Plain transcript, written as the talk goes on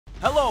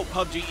Hello,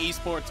 PUBG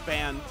esports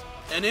fans.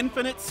 An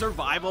infinite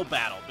survival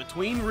battle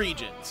between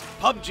regions,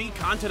 PUBG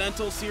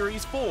Continental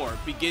Series 4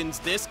 begins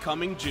this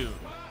coming June.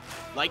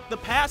 Like the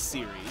past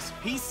series,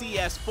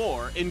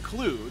 PCS4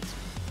 includes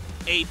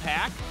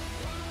APAC,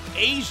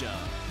 Asia,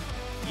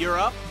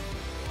 Europe,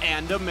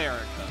 and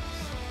Americas.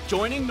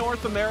 Joining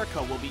North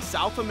America will be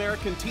South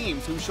American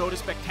teams who showed a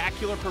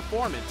spectacular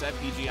performance at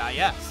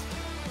PGIS.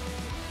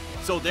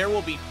 So there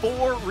will be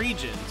 4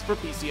 regions for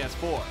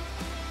PCS4.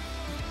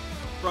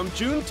 From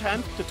June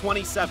 10th to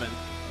 27th,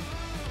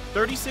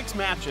 36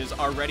 matches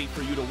are ready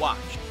for you to watch.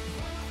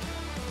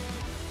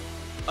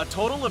 A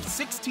total of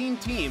 16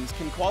 teams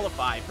can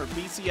qualify for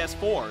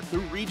PCS4 through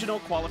regional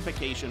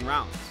qualification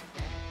rounds.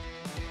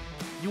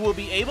 You will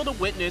be able to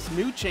witness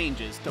new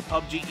changes to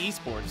PUBG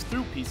esports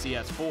through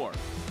PCS4.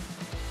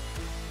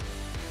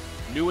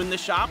 New in the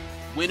shop,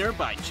 winner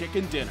by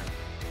chicken dinner.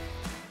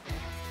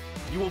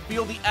 You will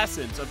feel the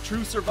essence of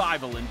true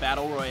survival in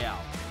Battle Royale,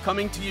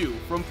 coming to you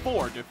from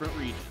 4 different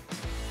regions.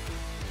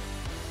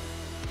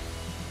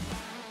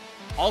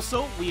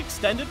 Also, we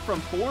extended from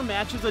 4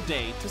 matches a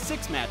day to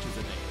 6 matches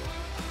a day,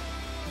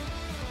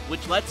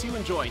 which lets you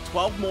enjoy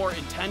 12 more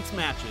intense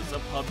matches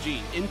of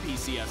PUBG in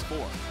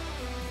PCS4.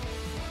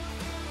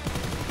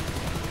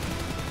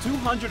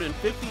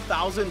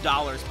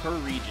 $250,000 per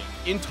region.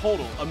 In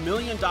total, $1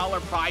 million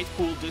prize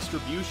pool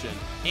distribution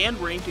and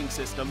ranking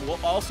system will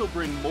also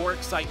bring more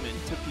excitement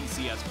to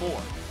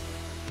PCS4.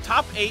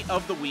 Top 8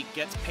 of the week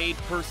gets paid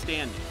per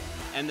standing,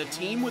 and the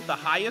team with the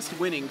highest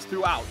winnings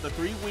throughout the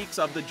 3 weeks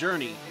of the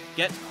journey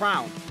gets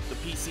crowned the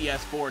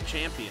PCS4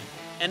 champion,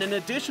 and an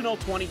additional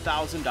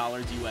 $20,000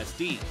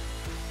 USD.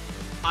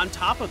 On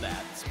top of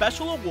that,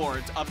 special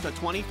awards up to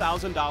 $20,000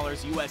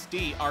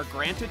 USD are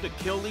granted to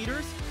kill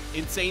leaders,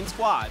 insane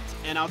squads,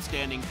 and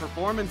outstanding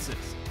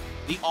performances.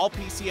 The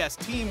All-PCS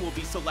team will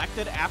be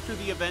selected after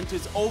the event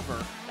is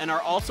over and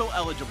are also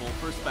eligible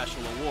for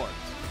special awards.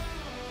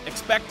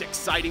 Expect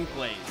exciting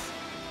plays.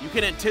 You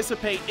can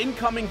anticipate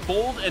incoming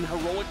bold and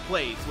heroic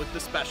plays with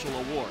the special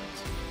awards.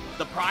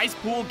 The prize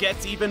pool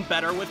gets even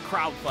better with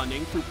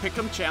crowdfunding through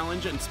Pick'em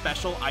Challenge and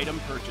special item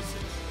purchases.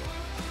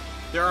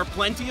 There are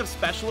plenty of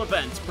special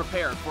events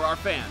prepared for our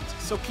fans,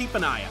 so keep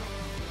an eye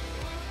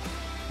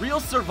out.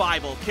 Real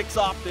Survival kicks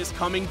off this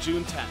coming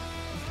June 10th.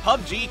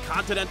 PUBG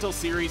Continental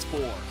Series 4.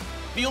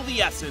 Feel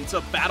the essence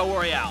of Battle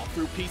Royale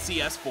through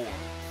PCS4.